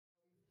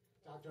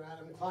Dr.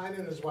 Adam Cline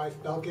and his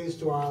wife Belkys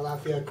to our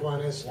Lafayette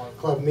Kiwanis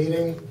Club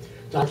meeting.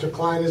 Dr.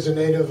 Cline is a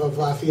native of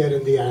Lafayette,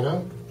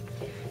 Indiana.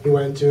 He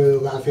went to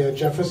Lafayette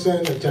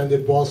Jefferson,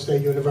 attended Ball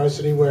State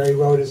University where he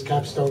wrote his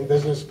capstone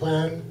business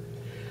plan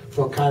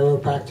for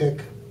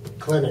Chiropractic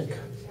Clinic.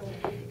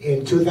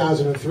 In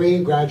 2003,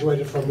 he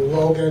graduated from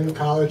Logan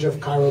College of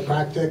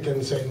Chiropractic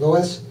in St.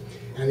 Louis,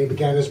 and he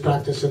began his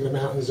practice in the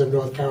mountains of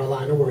North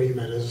Carolina where he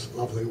met his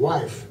lovely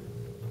wife.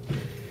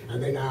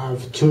 And they now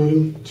have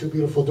two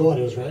beautiful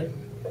daughters, right?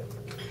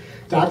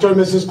 Dr. and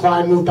Mrs.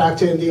 Cline moved back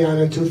to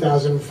Indiana in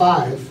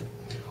 2005,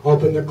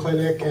 opened a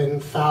clinic in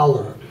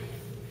Fowler.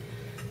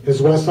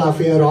 His West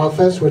Lafayette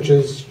office, which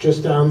is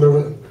just down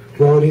the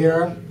road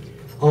here,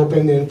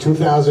 opened in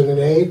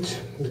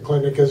 2008. The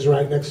clinic is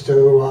right next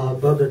to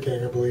Burger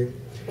King, I believe.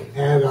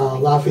 And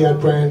Lafayette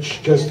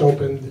branch just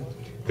opened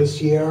this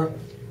year,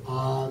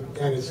 and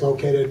it's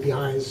located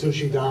behind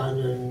Sushi Don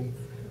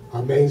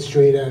and Main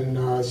Street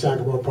and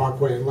Sagamore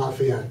Parkway in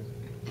Lafayette.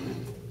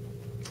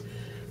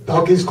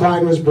 Belkys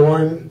Cline was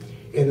born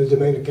in the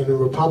Dominican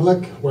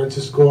Republic, went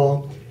to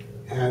school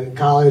and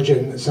college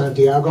in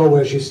Santiago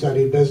where she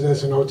studied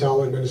business and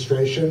hotel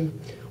administration.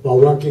 While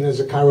working as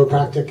a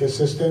chiropractic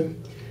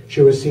assistant, she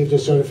received a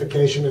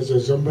certification as a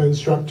Zumba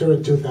instructor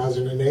in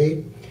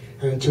 2008,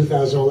 and in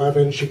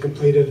 2011 she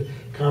completed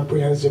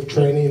comprehensive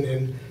training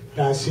in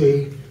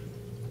Belkys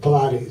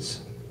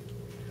Pilates.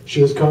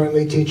 She is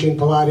currently teaching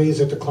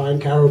Pilates at the Cline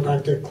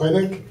Chiropractic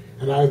Clinic,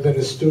 and I have been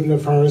a student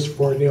of hers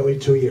for nearly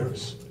 2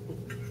 years.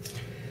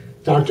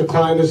 Dr.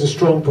 Cline is a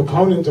strong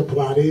proponent of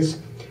Pilates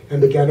and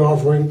began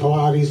offering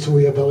Pilates to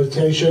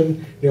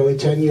rehabilitation nearly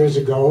 10 years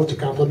ago to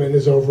complement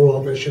his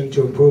overall mission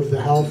to improve the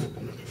health,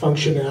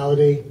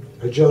 functionality,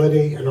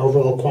 agility, and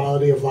overall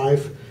quality of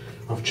life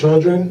of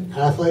children,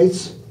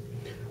 athletes.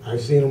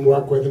 I've seen him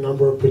work with a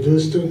number of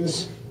Purdue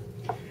students,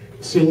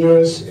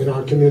 seniors in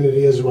our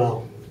community as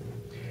well.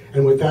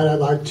 And with that, I'd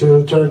like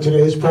to turn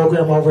today's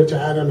program over to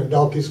Adam and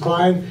Belkys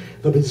Cline.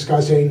 They'll be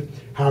discussing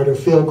how to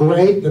feel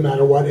great no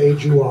matter what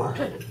age you are.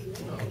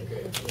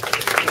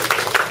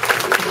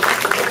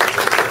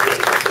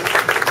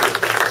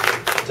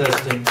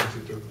 Testing.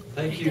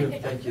 Thank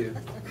you,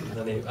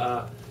 Lenny.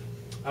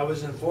 I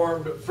was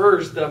informed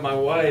first that my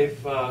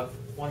wife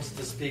wants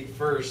to speak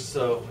first,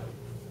 so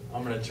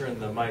I'm going to turn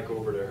the mic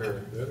over to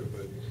her.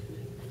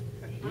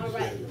 All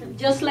right.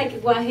 Just like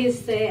what he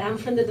said, I'm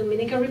from the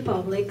Dominican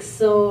Republic,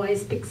 so I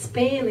speak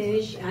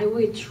Spanish. I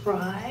will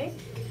try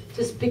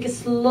to speak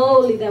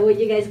slowly, that way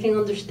you guys can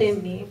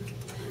understand me.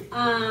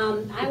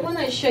 I want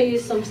to show you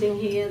something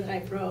here that I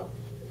brought.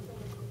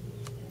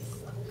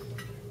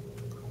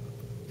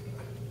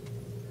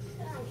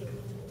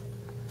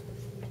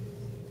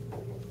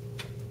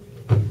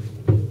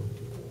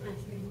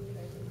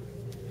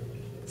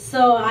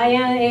 So I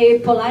am a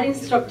Pilates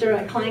instructor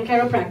at Cline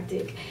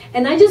Chiropractic.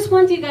 And I just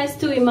want you guys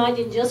to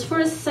imagine just for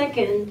a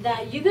second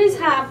that you guys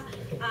have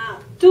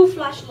two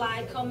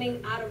flashlights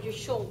coming out of your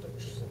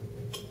shoulders.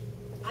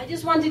 I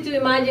just want you to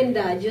imagine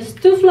that,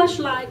 just two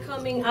flashlights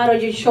coming out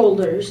of your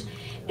shoulders.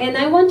 And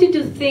I want you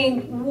to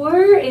think,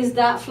 where is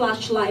that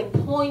flashlight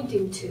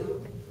pointing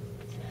to?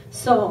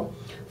 So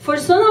for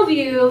some of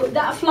you,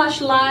 that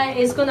flashlight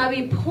is going to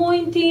be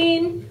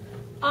pointing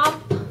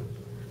up,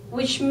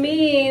 which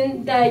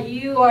means that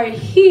you are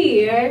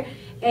here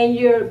and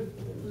your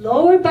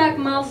lower back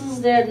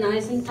muscles, they're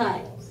nice and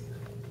tight.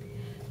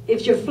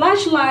 If your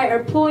flashlight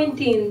are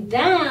pointing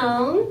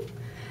down,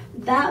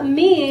 that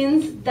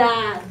means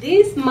that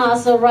this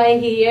muscle right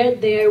here,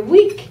 they're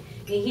weak,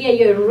 and here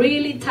you're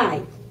really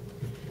tight.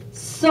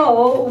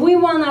 So we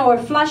want our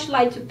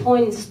flashlight to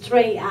point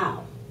straight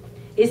out.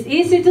 It's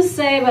easy to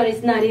say, but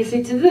it's not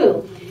easy to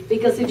do,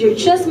 because if your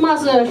chest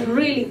muscle is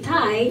really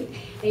tight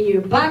and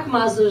your back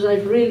muscles are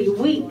really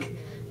weak,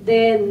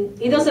 then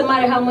it doesn't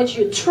matter how much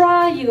you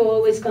try, you're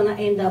always going to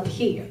end up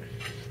here.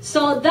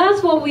 So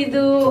that's what we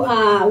do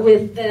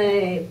with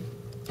the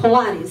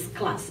Pilates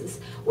classes.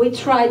 We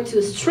try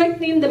to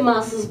strengthen the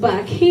muscles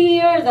back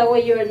here, that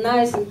way you're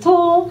nice and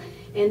tall,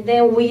 and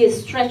then we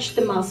stretch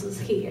the muscles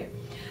here.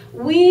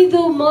 We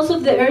do most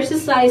of the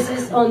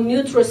exercises on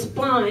neutral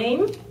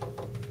spine, and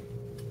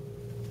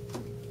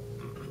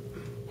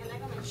I'm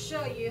going to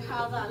show you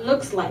how that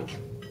looks like.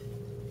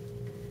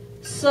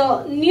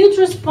 So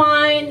neutral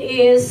spine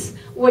is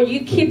where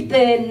you keep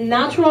the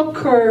natural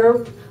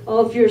curve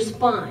of your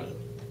spine.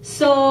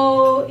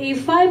 So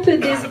if I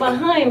put this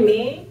behind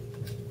me,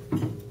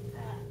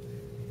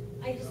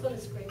 I'm just going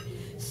to scrape.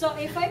 So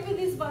if I put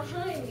this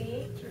behind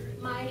me,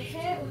 my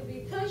head will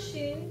be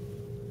touching,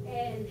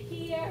 and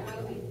here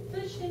I'll be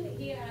touching,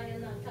 here I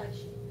am not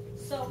touching.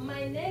 So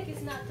my neck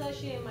is not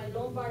touching and my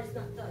lumbar is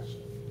not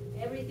touching.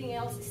 Everything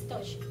else is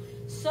touching.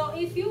 So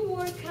if you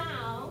work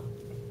out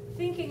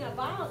thinking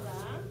about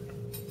that,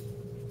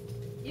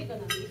 you're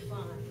gonna be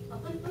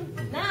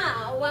fine.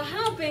 Now, what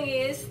happens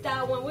is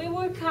that when we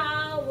work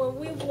out, when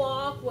we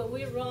walk, when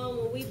we run,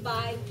 when we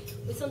bike,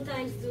 we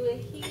sometimes do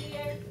it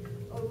here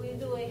or we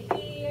do it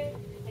here,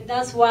 and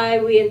that's why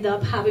we end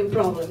up having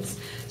problems.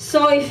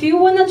 So if you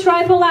want to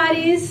try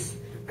Pilates,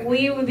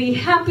 we would be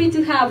happy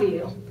to have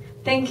you.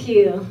 Thank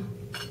you.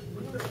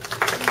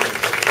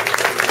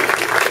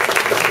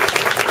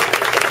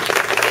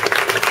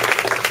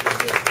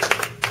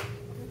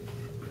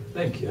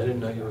 Thank you. I didn't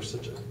know you were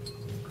such a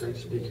great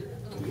speaker.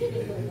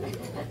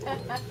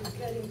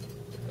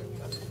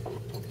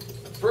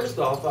 First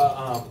off,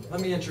 let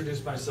me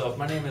introduce myself.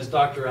 My name is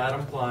Dr.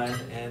 Adam Cline,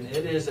 and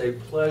it is a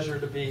pleasure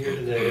to be here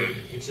today.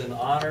 It's an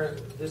honor.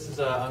 This is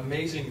an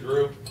amazing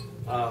group.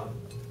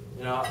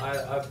 You know,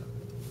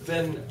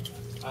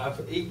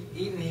 I've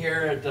eaten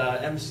here at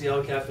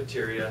MCL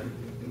cafeteria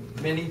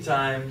many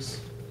times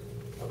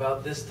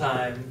about this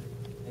time,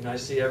 and I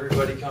see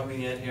everybody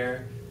coming in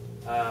here.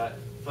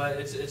 But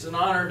it's an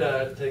honor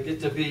to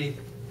get to be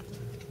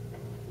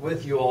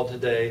with you all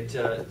today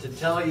to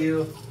tell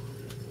you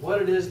what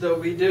it is that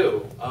we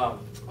do.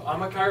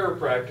 I'm a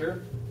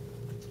chiropractor,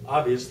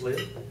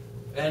 obviously,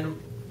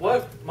 and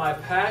what my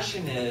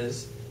passion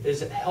is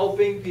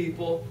helping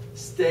people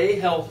stay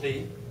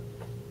healthy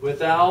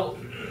without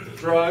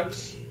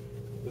drugs,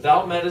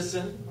 without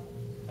medicine,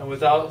 and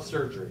without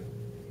surgery.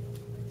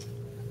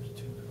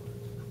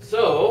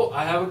 So,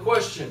 I have a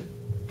question.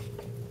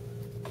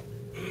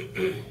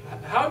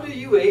 How do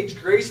you age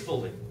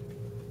gracefully?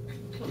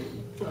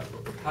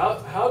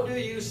 How do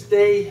you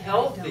stay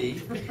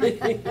healthy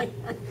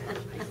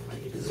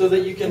so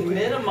that you can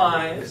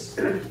minimize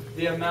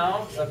the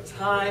amount of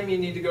time you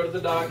need to go to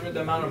the doctor,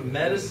 the amount of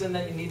medicine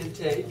that you need to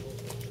take?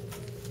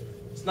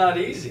 It's not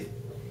easy.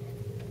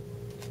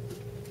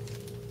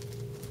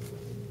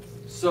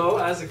 So,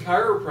 as a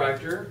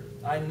chiropractor,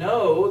 I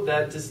know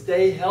that to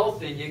stay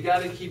healthy, you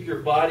got to keep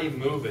your body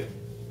moving.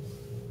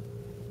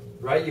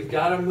 Right? You've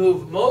got to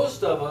move.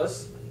 Most of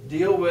us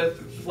deal with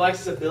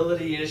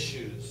flexibility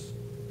issues.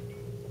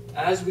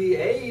 As we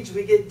age,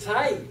 we get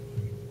tight.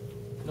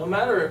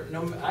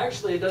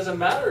 Actually, it doesn't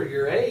matter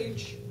your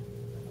age.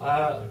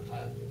 I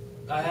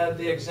had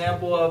the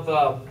example of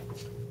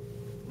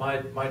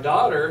my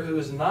daughter, who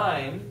is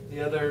 9.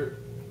 The other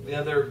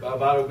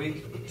about a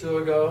week or two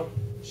ago,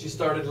 she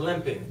started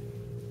limping,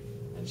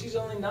 and she's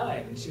only 9.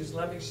 And she was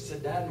limping. She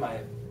said, "Dad, my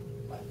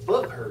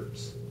foot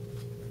hurts."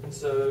 And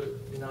so,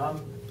 you know, I'm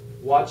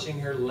watching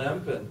her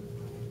limp, and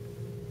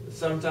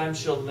sometimes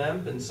she'll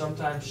limp, and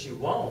sometimes she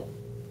won't.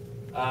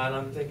 And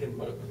I'm thinking,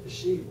 what, is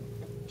she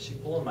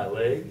pulling my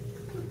leg?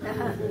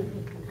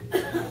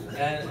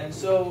 and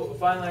so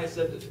finally I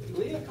said,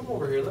 "Leah, come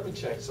over here. Let me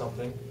check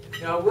something."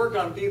 You know, I work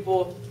on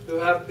people who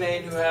have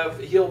pain, who have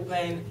heel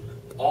pain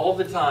all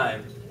the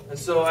time. And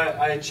so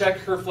I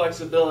checked her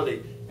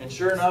flexibility. And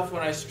sure enough,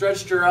 when I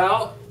stretched her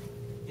out,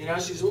 you know,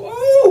 she's,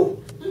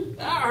 "Whoa,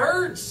 that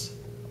hurts."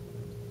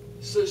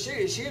 So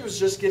she was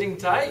just getting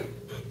tight.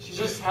 She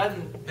just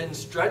hadn't been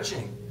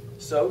stretching.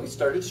 So we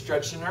started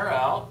stretching her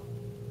out,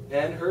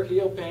 and her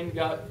heel pain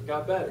got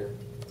better.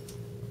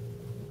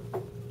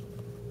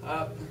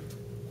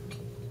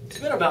 It's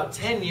been about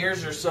 10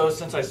 years or so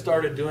since I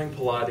started doing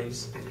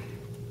Pilates.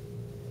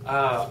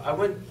 I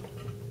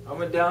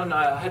went down,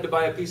 I had to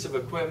buy a piece of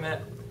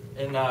equipment,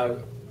 and I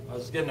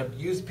was getting a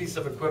used piece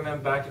of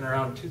equipment back in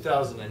around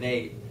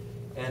 2008.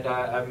 And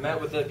I met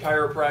with a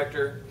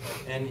chiropractor,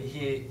 and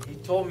he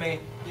told me,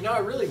 "You know, I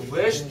really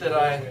wish that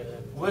I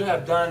would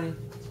have done,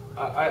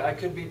 I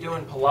could be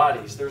doing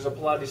Pilates." There's a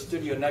Pilates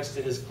studio next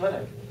to his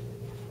clinic.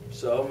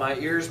 So my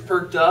ears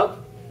perked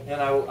up,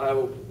 and I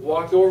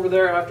walked over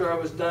there after I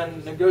was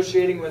done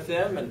negotiating with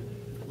him and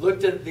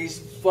looked at this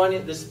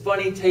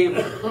funny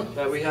table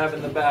that we have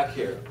in the back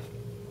here.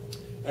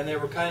 And they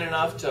were kind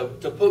enough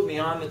to put me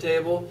on the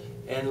table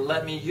and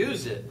let me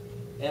use it.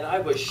 And I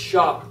was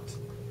shocked.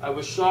 I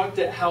was shocked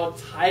at how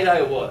tight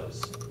I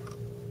was.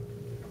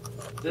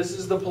 This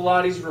is the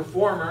Pilates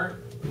Reformer.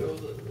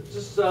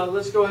 Just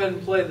let's go ahead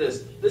and play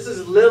this. This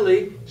is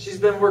Lily. She's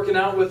been working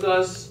out with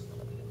us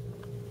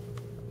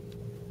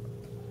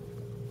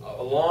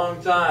a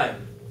long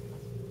time.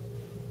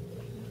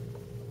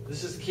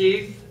 This is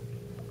Keith.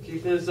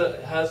 Keith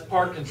has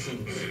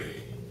Parkinson's.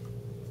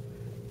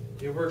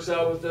 He works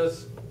out with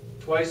us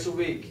twice a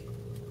week.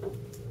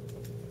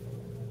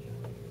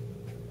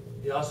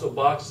 He also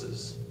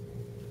boxes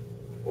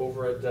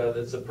over at,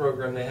 that's a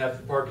program they have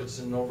for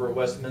Parkinson over at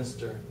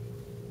Westminster.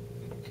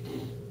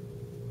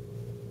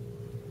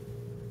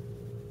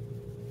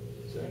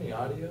 Is there any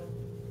audio?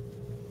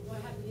 Well, I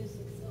have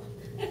music, so.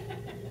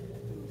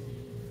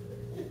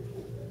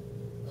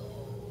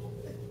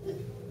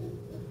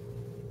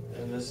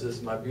 And this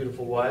is my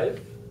beautiful wife.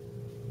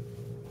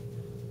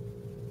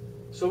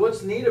 So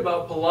what's neat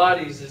about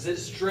Pilates is it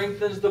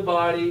strengthens the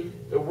body,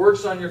 it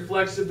works on your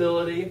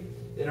flexibility,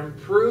 it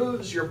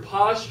improves your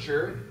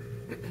posture,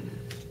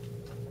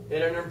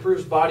 and it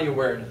improves body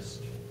awareness.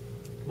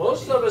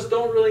 Most of us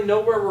don't really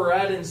know where we're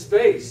at in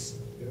space.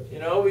 You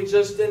know, we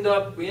just end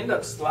up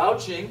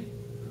slouching.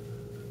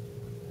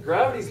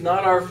 Gravity's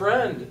not our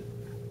friend.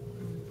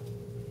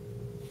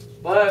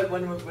 But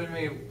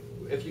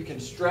if you can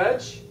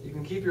stretch, you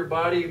can keep your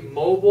body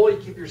mobile, you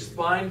keep your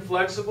spine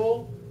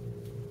flexible,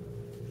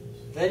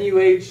 then you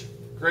age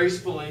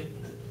gracefully.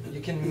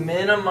 You can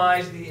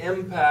minimize the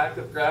impact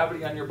of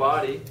gravity on your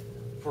body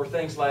for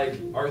things like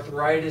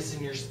arthritis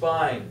in your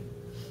spine,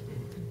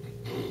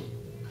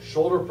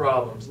 shoulder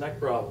problems, neck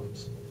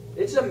problems.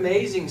 It's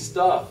amazing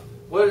stuff.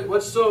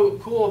 What's so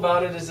cool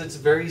about it is it's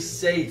very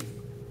safe.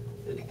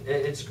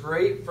 It's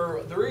great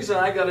for, the reason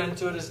I got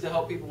into it is to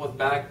help people with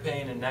back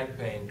pain and neck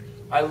pain.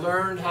 I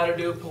learned how to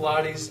do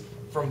Pilates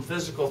from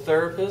physical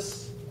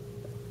therapists,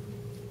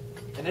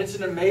 and it's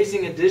an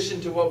amazing addition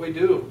to what we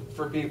do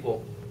for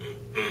people.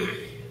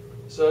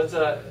 So it's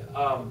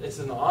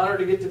an honor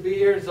to get to be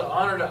here. It's an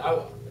honor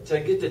to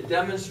get to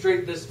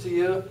demonstrate this to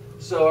you.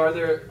 So are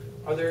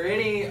there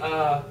any?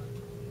 I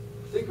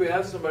think we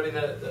have somebody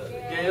that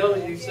Gail.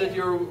 You said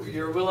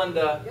you're willing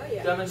to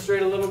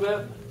demonstrate a little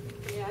bit.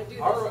 Yeah, I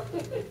do. All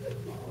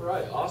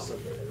right, awesome.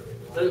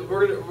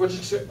 We're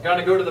just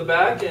gonna go to the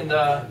back, and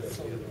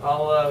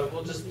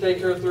we'll just take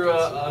her through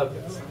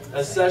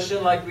a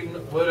session like we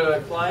would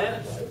a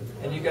client,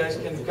 and you guys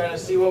can kind of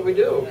see what we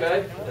do,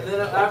 okay? And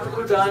then after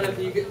we're done, if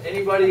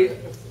anybody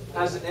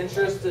has an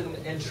interest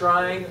in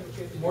trying,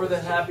 more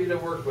than happy to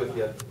work with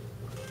you.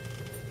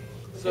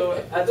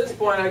 So at this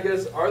point, I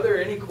guess, are there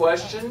any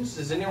questions?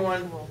 Does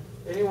anyone,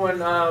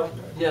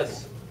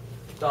 yes,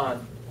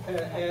 Don?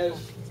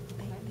 As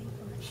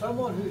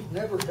someone who's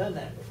never done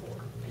that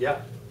before,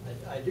 Yeah.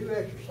 I do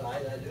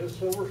exercise, I do a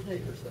silver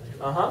sneakers thing.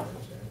 Uh-huh.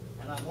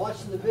 And I'm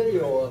watching the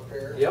video up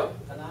here, Yep.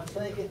 and I'm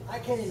thinking, I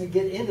can't even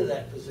get into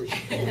that position.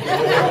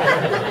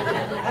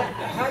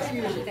 How do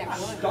you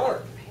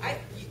start?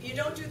 You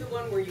don't do the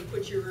one where you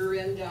put your rear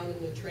end down in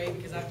the tray,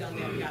 because I've done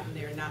that, gotten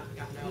there, not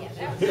gotten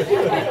out.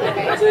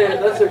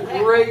 That's a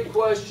great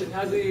question.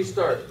 How do you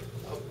start?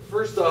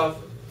 First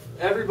off,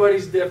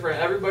 everybody's different.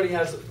 Everybody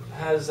has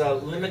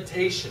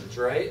limitations,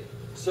 right?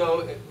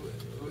 So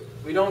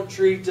we don't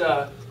treat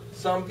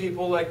some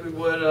people like we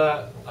would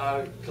a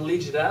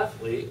collegiate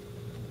athlete.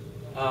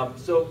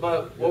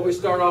 But what we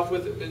start off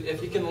with,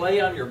 if you can lay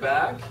on your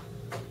back,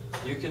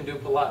 you can do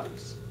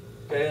Pilates.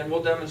 Okay, and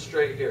we'll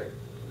demonstrate here.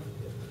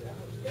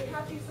 They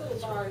have these little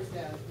bars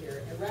down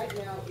here, and right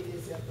now it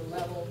is at the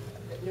level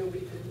that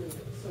nobody could move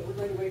it. So we're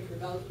going to wait for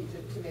Belkys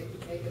to make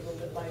it a little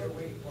bit lighter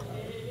weight for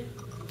her.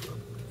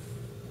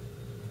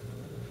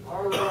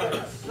 All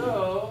right,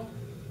 so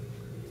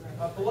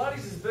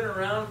Pilates has been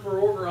around for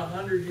over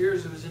 100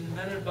 years. It was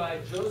invented by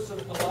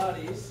Joseph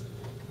Pilates,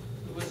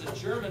 who was a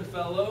German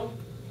fellow.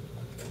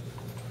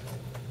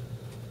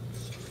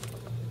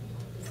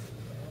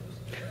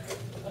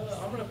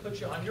 I'm going to put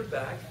you on your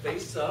back,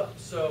 face up.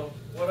 So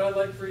what I'd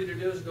like for you to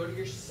do is go to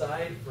your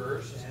side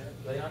first.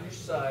 Lay on your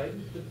side.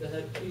 Put the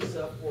headpiece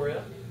up for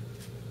you.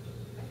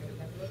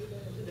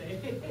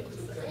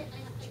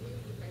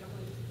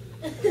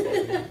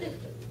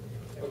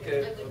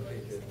 Okay,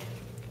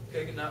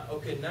 good.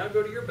 Okay, now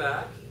go to your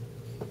back.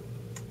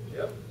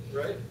 Yep,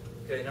 right.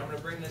 Okay, now I'm going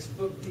to bring this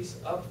foot piece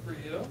up for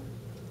you.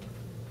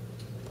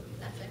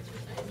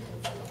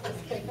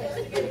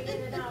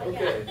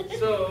 Okay,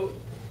 so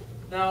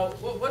now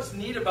what's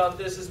neat about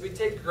this is we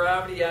take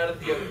gravity out of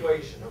the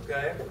equation,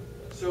 okay?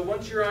 So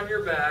once you're on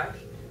your back,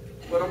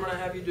 what I'm going to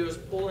have you do is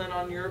pull in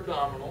on your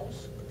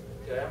abdominals.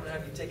 Okay, I'm going to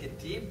have you take a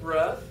deep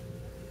breath.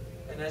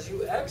 And as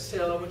you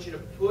exhale, I want you to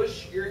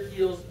push your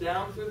heels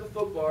down through the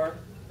foot bar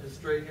and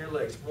straighten your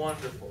legs.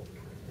 Wonderful.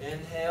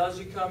 Inhale as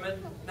you come in.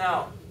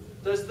 Now,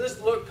 does this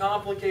look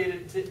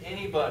complicated to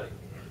anybody?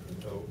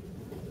 No.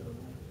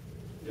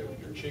 Yeah,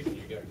 you're cheeky.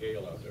 You got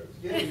Gail out there.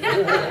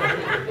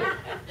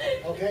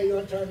 Okay,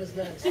 your turn is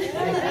next.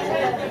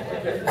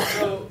 Okay,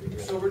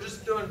 so we're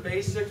just doing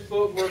basic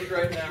footwork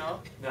right now.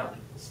 Now,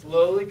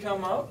 slowly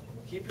come up.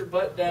 Keep your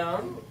butt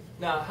down.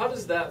 Now, how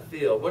does that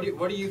feel? What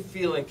are you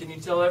feeling? Can you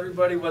tell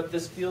everybody what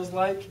this feels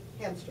like?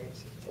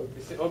 Hamstrings.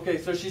 Okay,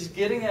 so she's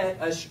getting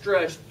a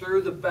stretch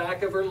through the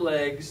back of her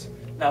legs.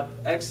 Now,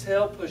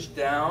 exhale, push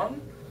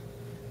down.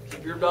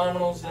 Keep your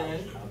abdominals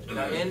in.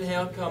 Now,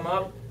 inhale, come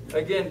up.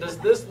 Again, does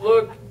this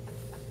look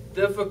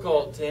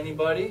difficult to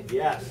anybody?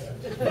 Yes.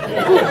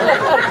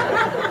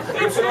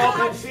 You should all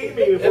come see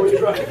me before you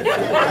try.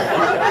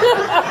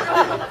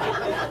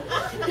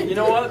 You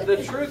know what? The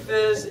truth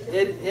is,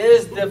 it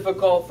is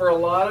difficult for a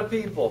lot of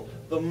people.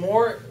 The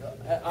more,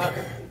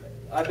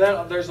 I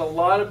bet there's a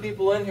lot of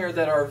people in here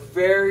that are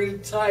very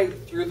tight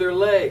through their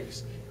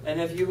legs. And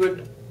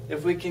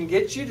if we can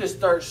get you to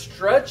start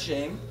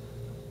stretching,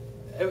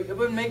 it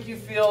would make you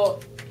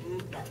feel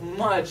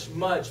much,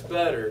 much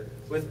better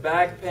with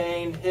back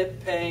pain,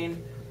 hip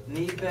pain,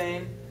 knee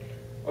pain.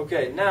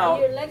 Okay, now.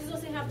 And your legs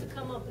doesn't have to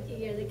come up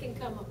here; they can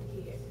come up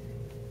here.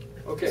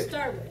 Okay. To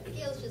start with.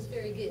 Gail's just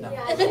very good. No.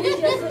 Yeah,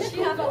 she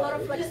has a lot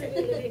of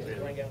flexibility.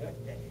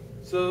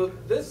 So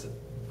this,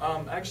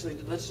 actually,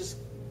 let's just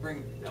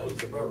bring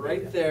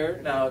right there.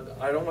 Now,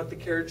 I don't want the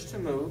carriage to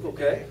move,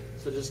 okay?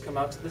 So just come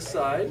out to the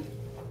side,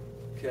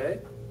 okay?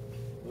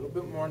 A little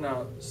bit more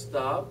now.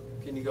 Stop.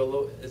 Can you go a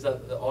little? Is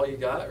that all you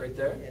got right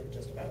there? Yeah,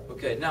 just about.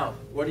 Okay. Now,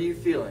 what are you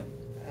feeling?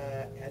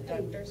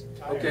 Adductors.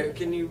 Okay.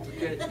 Can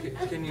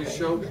you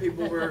show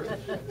people where?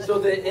 So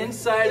the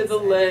inside of the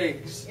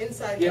legs.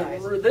 Inside Yeah.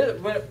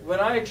 thighs. When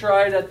I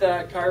tried at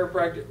that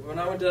chiropractic, when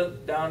I went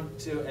down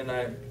to and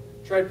I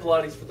tried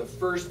Pilates for the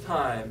first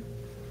time,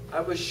 I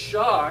was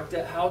shocked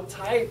at how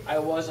tight I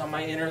was on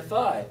my inner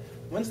thigh.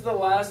 When's the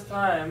last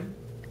time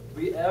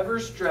we ever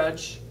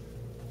stretch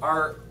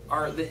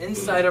the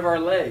inside of our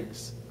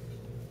legs?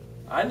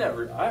 I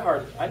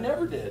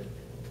never did.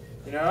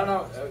 You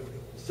know,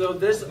 so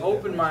this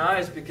opened my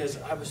eyes because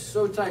I was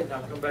so tight.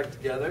 Now come back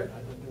together.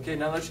 Okay,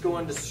 now let's go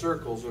into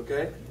circles,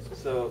 okay?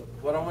 So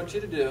what I want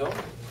you to do,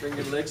 bring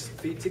your legs,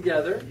 feet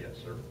together. Yes,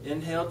 sir.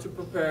 Inhale to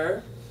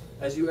prepare.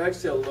 As you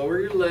exhale, lower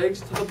your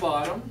legs to the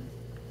bottom.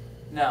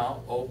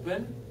 Now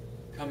open,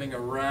 coming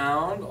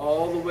around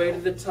all the way to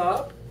the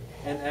top,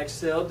 and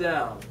exhale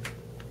down.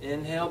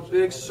 Inhale,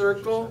 big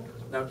circle.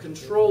 Now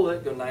control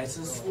it, go nice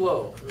and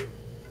slow.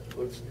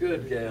 Looks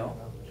good, Gail.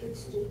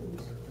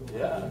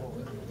 Yeah.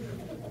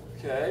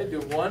 Okay, do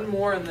one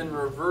more and then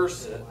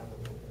reverse it.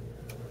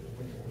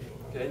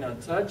 Okay, now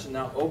touch, and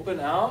now open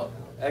out.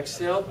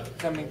 Exhale,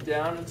 coming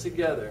down and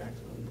together.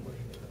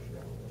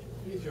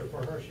 Easier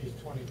for her, she's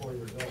 24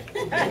 years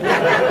old.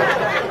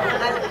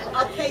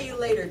 I'll pay you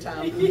later,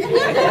 Tom.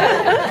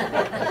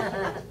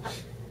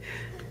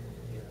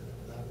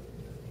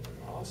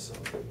 Awesome.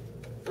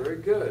 Very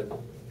good.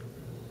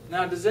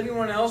 Now, does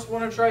anyone else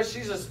want to try?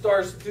 She's a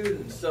star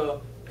student,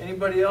 so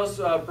anybody else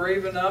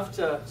brave enough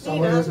to...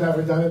 Someone who's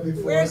never done it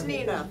before. Where's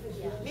Nina?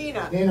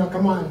 Nina. Nina,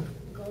 come on.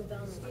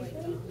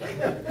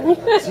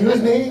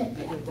 Excuse me?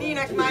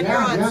 Nina, come on, you're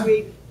on,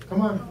 sweet.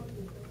 Come on.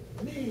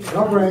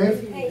 You're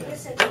brave. Hey,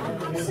 listen,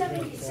 I'm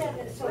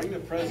 77, so Bring the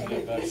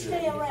president back stay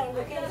here. around,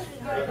 okay?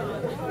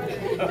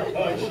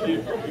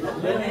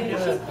 Lenny, you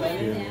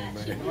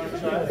want to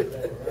try it?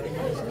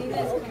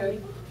 Okay.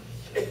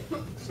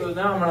 So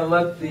now I'm going to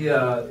let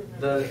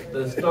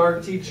the star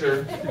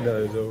teacher...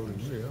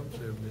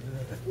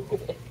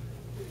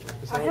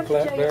 I have to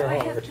tell you, I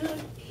have 2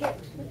 hip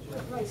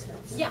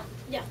replacements. Yeah,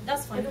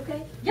 that's fine.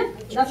 Okay?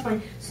 Yep, that's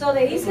fine. So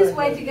the easiest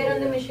way to get on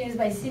the machine is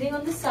by sitting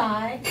on the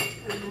side,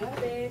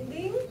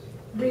 Bending.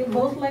 bring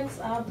both legs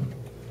up.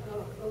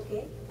 Oh,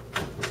 okay.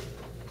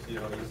 See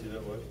how easy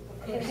that was?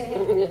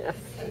 Okay.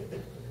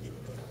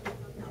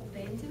 Now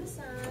bend to the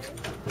side.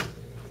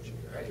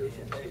 Right,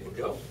 there you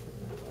go.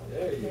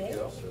 There you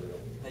go.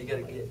 Now you got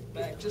to get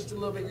back just a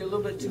little bit. You're a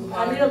little bit too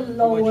high. A little You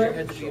want your lower.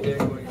 head to be there.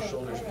 You want your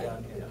shoulders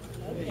down.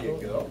 There you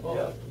go.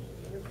 Yeah.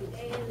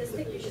 And let's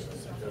take your shoes off.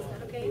 Is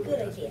that okay?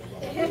 Good idea.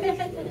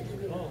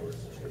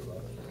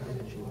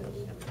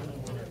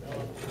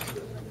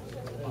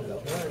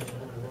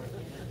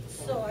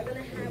 So I'm going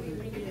to have you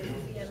bring your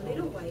feet a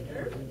little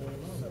wider.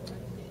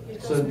 Your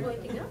toes So-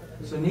 pointing up.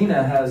 So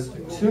Nina has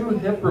 2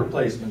 hip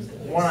replacements,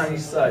 one on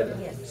each side.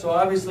 So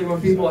obviously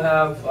when people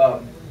have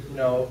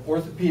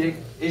orthopedic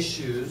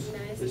issues,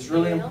 it's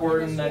really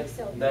important that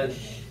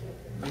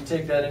we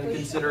take that into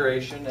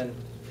consideration and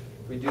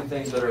we do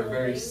things that are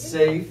very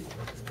safe.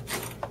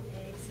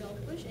 Exhale,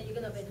 push, and you're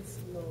going to bend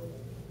slowly.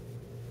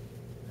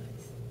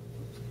 Nice.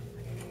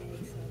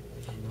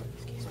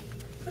 Exhale,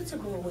 Put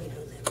some more weight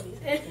on that, please.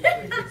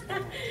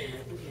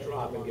 push.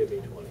 Drop and give me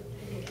 20.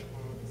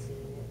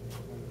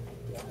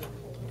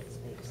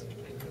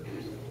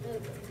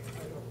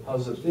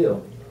 How's it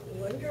feel?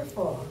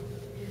 Wonderful.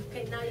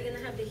 Okay, now you're going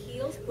to have the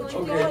heels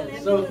pointing Okay,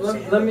 up.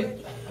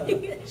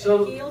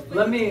 so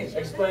let me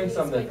explain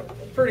something.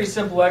 Pretty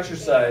simple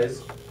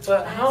exercise,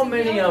 but how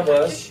many of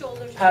us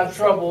have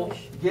trouble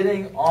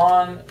getting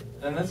on,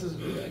 and this is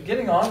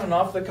getting on and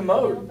off the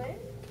commode,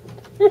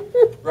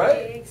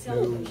 right?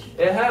 Exhale, push.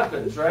 It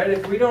happens, right?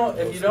 If you don't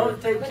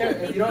take care,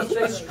 if you don't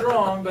stay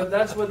strong, but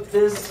that's what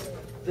this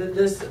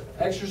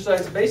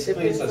exercise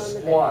basically is, a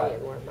squat.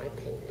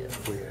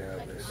 We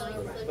have this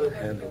little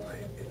handle.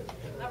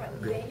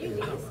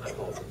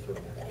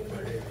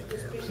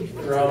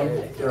 From.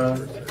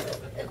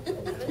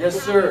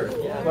 Yes, sir.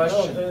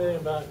 Question.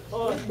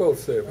 Both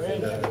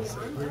separate.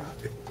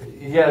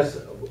 Yes.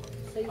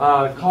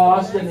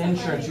 Cost and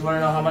insurance. You want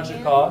to know how much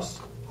it costs?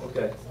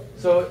 Okay.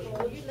 So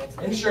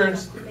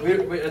insurance,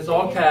 it's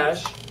all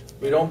cash.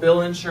 We don't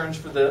bill insurance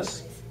for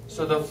this.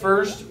 So the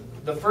first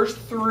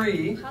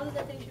 3 How does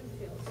that tension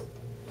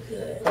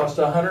feel? cost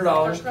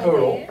 $100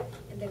 total.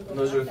 And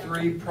those are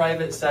 3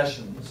 private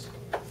sessions.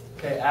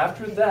 Okay,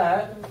 after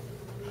that,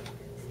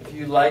 if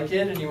you like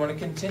it and you want to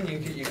continue,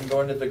 you can go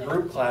into the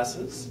group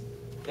classes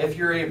if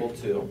you're able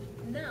to.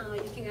 Now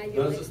you can add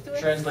your legs Those to it.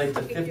 translate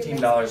to Kick your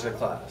legs $15 a up.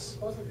 class.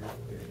 Both of them.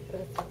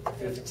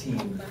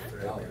 $15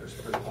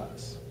 per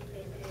class.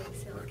 And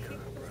exhale, kick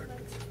those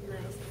legs.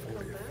 Nice.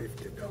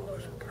 Come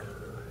back.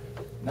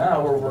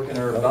 Now we're working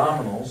our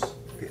abdominals.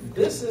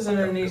 This isn't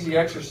an easy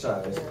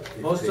exercise.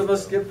 Most of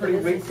us get pretty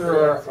weak through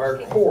our core.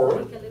 Kick a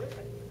little bit.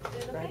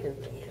 Is that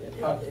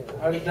okay?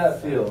 How did that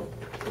feel?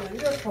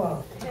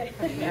 Wonderful.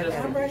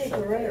 I'm ready to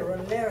run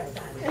a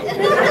marathon.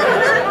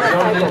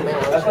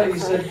 I thought you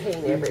said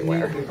you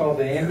needed to call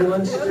the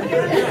ambulance. I'm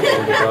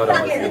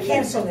getting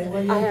canceled it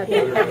when you.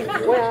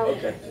 Well,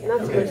 not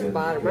so much the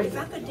bottom, right? If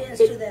I could dance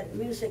to that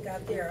music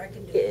out there, I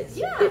can do this.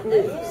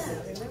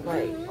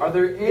 Right. Are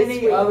there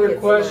any other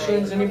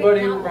questions?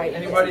 Anybody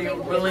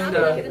willing to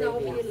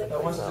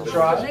that wants to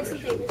try? Legs and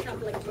tables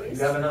up like You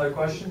have another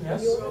question?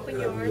 Yes? You open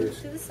your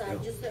arms to the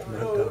side, just the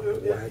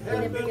arm. It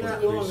hadn't been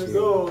that long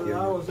ago that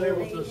I was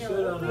able to sit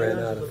on the Ran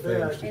edge out of of the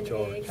things bed to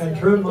charge. and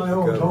trim my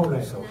own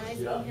toenails.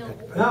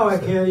 Now I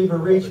can't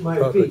even reach my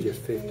Probably feet.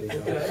 just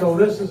 $50. So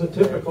this is a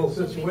typical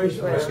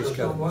situation Unless for he's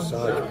got a someone.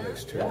 massage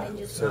next to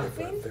him,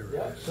 certified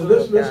therapist. So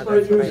this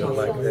might do Like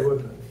something, that.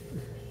 wouldn't it?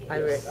 I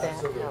read that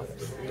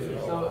helps.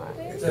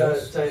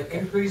 So to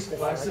increase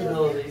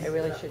flexibility, I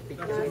really should be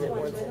doing it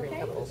once every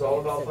couple. it's all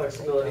about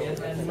flexibility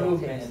and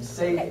movement and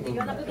safe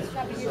movement.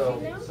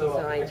 So So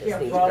I just need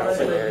can't to go promise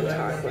over there and you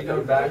talk if with you do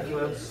them.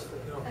 backflips,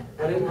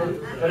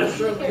 but it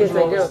certainly Because I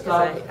will know,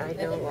 stop I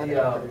know a lot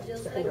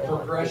the of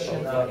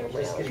progression of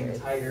just getting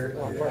tighter and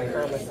more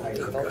tighter common and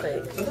tighter. people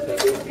think. So that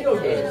makes you feel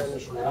good. And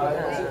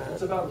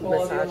It's about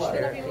quality of massage life.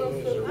 therapy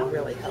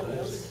really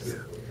helps.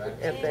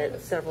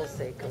 But several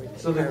say go to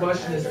So the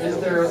question is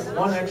there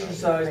one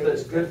exercise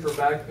that's good for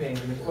back pain?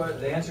 And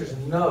the answer is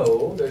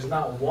no. There's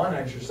not one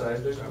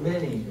exercise. There's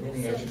many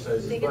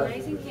exercises. But I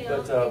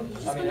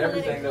mean,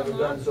 everything that we've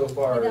done so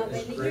far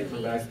is great for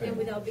back And pain.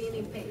 without being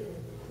in pain.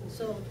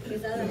 So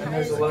is that And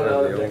there's a lot of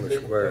other things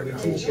that we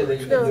teach you that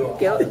you can do No, at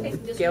Gail home.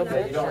 Gail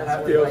That you don't Beck have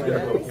has to one like like go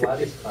to a that.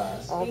 Pilates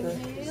class. All the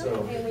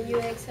inhale, and when you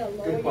exhale,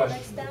 lower Good your question.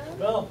 legs down.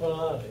 Well,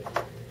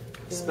 Pilates.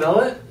 Spell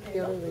it. the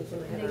only reason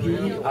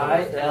I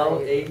haven't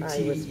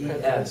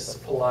Pilates.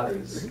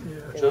 Pilates.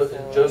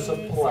 Joseph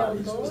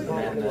Pilates was the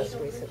man most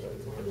that. recent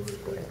ones.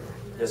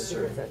 Yes,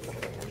 sir. That's all I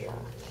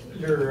have.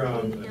 Your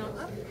Inhale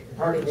up.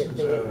 Parkinson's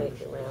They didn't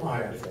make it round.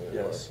 client,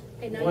 Yes.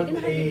 Okay, now what you're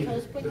gonna have your aid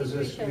toes pointing does to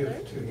this each other.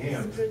 give to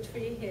him? It's good for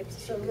your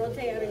hips. So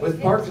rotate out of your With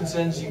hips.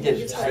 Parkinson's, you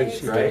get tight,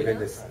 She right? gave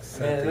me this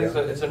And it's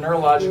Santiago. a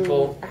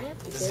neurological I have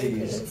to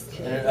disease,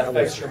 say and it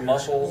affects your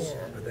muscles.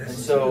 And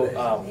so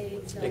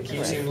it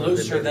keeps him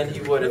looser than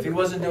he would. If he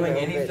wasn't doing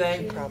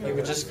anything, he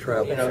would just,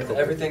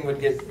 everything would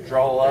get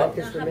draw up,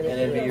 and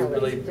it'd be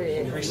really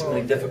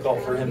increasingly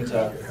difficult for him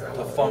to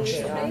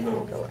function and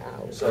move.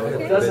 So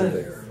it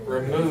doesn't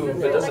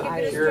remove, it doesn't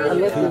cure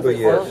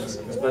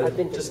Parkinson's, but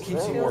it just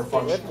keeps you more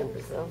functional.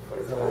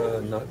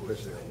 Not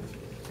Brazil.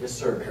 Yes,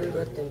 sir.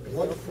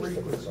 What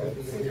frequency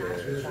do you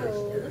exercise?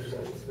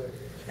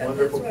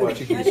 Wonderful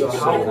question. So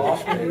how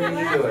often do you do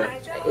it?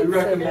 We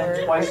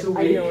recommend twice a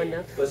week,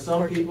 but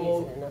some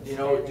people,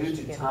 due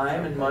to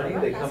time and money,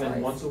 they come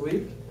in once a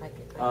week.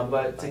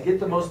 But to get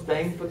the most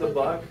bang for the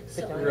buck,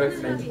 we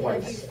recommend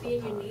twice. Hey,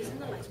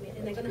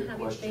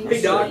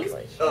 Doc.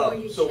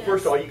 So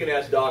first of all, you can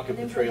ask Doc if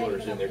the trailer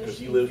is in there because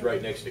he lives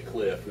right next to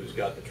Cliff, who's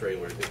got the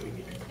trailer that we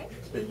need.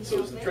 So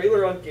is the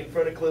trailer in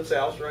front of Cliff's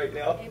house right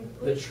now?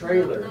 The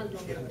trailer.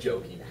 I'm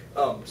joking.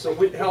 So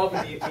how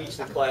often do you teach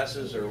the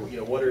classes, or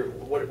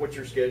what's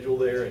your schedule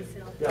there? And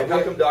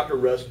how come Dr.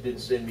 Russ didn't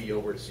send me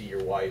over to see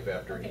your wife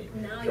after he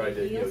tried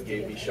to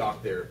gave me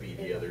shock therapy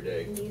the other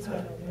day?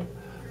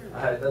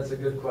 That's a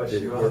good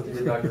question. You'll have to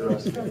get Dr.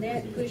 Russ. I don't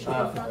know.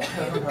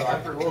 I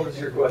forgot, what was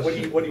your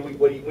question?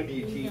 When do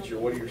you teach, or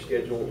what are your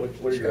schedule?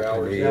 What are your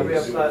hours? Yeah, we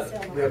have classes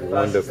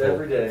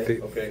every day.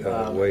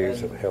 Wonderful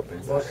ways of helping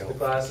Most of the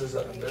classes,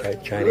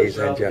 Chinese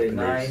and they're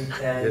Japanese. 9,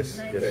 10, Yes.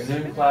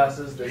 noon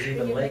classes. There's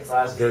even late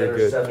classes Very that are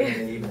good. 7 in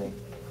the evening.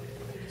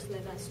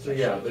 So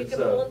yeah, You it's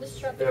can pull on the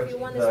strap if you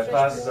want to the stretch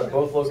classes more. at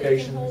both So you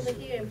can hold locations. it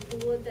here and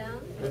pull it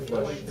down. Good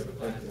question.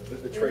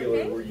 The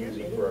trailer we're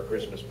using for our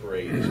Christmas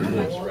parade is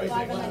right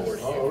next door.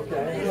 Oh,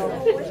 okay.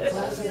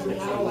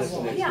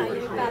 Yeah,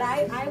 but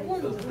I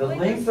won't. The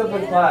length of the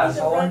class,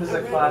 how long does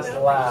a class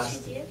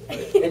last?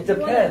 It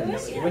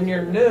depends. When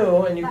you're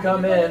new and you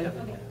come in,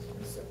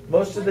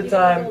 most of the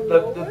time,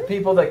 the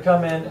people that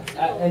come in,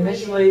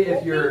 initially,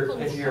 if you're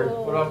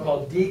what I'll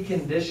call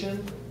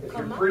deconditioned, if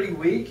you're pretty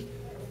weak,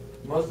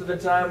 most of the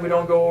time we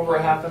don't go over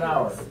a half an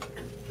hour.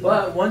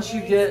 But once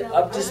you get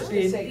up to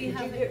speed, Could you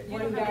get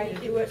one guy to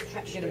do it,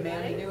 get a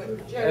man to do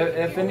it?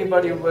 if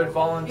anybody would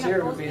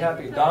volunteer, we'd be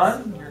happy.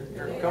 Don,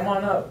 come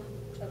on up.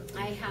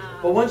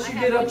 But once you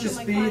get up to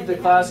speed, the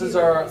classes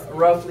are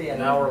roughly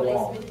an hour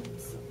long.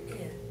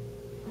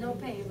 No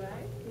pain, right?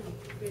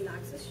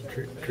 Relax the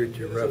shoulder. Treat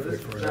you roughly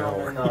for an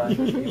hour.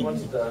 He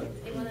wants to.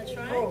 You want to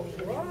try?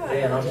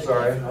 Dan, I'm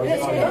sorry. I was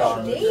talking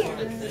about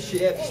Don. Does she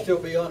have to still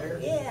be on here?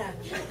 Yeah.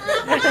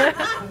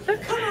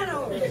 Come on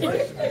over.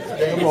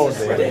 Come on,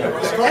 Dan.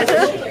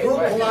 Group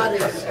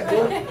Pilates.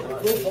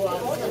 Group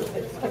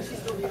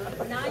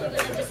Pilates. Now you're going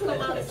to just come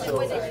out the same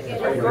way that you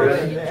get Are you over.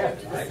 ready?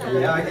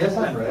 Yeah, I guess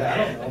I'm ready. I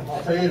don't know.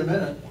 I'll tell you in a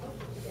minute.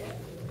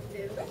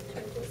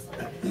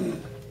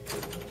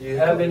 Do you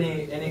have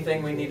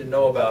anything we need to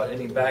know about?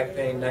 Any back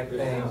pain, neck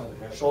pain,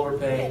 shoulder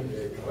pain?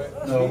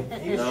 No.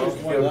 No?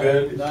 Feel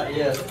good? Not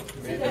yet.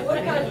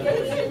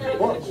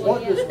 What does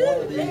one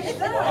of these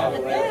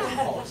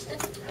cost?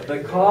 The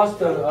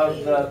cost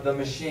of the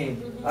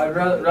machine. I'd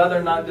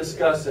rather not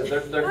discuss it.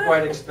 They're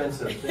quite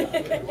expensive.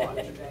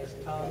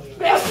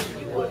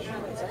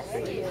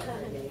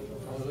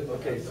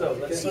 Okay, so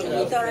let's See,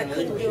 you thought I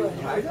couldn't do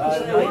it. not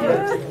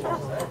yet.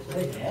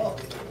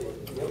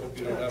 Hope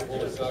you don't have to pull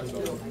the socks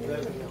off.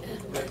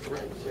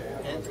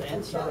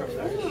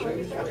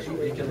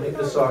 You can leave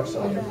the socks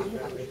on.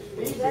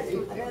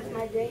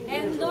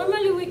 And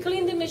normally we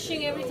clean the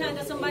machine every time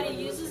that somebody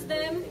uses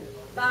them,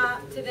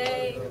 but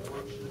today...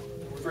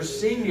 For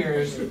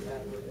seniors,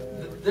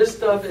 this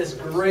stuff is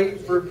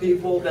great for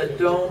people that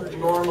don't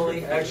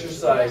normally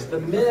exercise.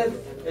 The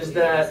myth is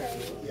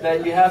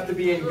that you have to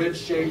be in good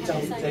shape to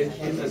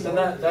use this, and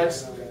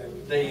that's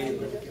the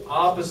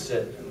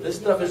opposite. This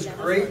stuff is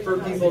great for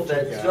people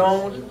that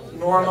don't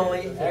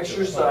normally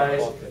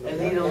exercise and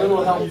need a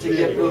little help to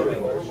get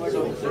moving.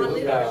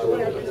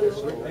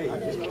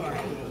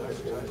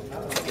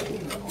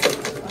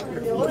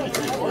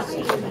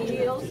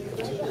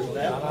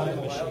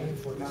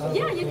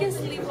 Yeah, you can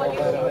sleep while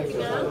you're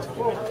working out.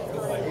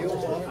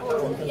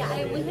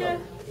 Yeah, we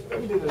have...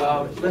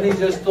 Lenny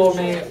just told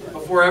me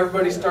before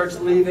everybody starts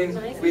leaving,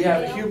 we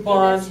have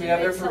coupons, we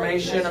have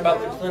information about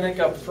the clinic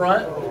up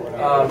front.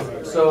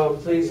 So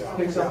please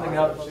pick something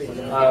up,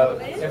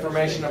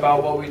 information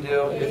about what we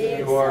do if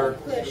you are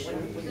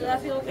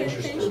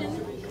interested.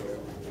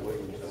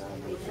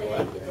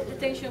 The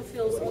tension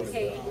feels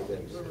okay.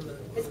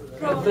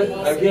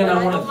 Again,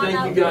 I want to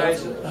thank you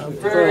guys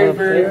very,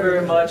 very,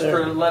 very much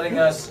for letting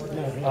us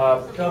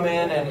come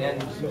in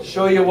and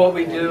show you what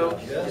we do.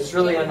 It's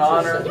really an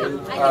honor.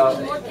 I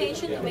need more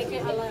tension to make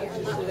it a lot.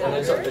 And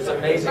it's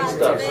amazing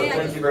stuff, so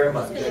thank you very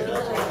much.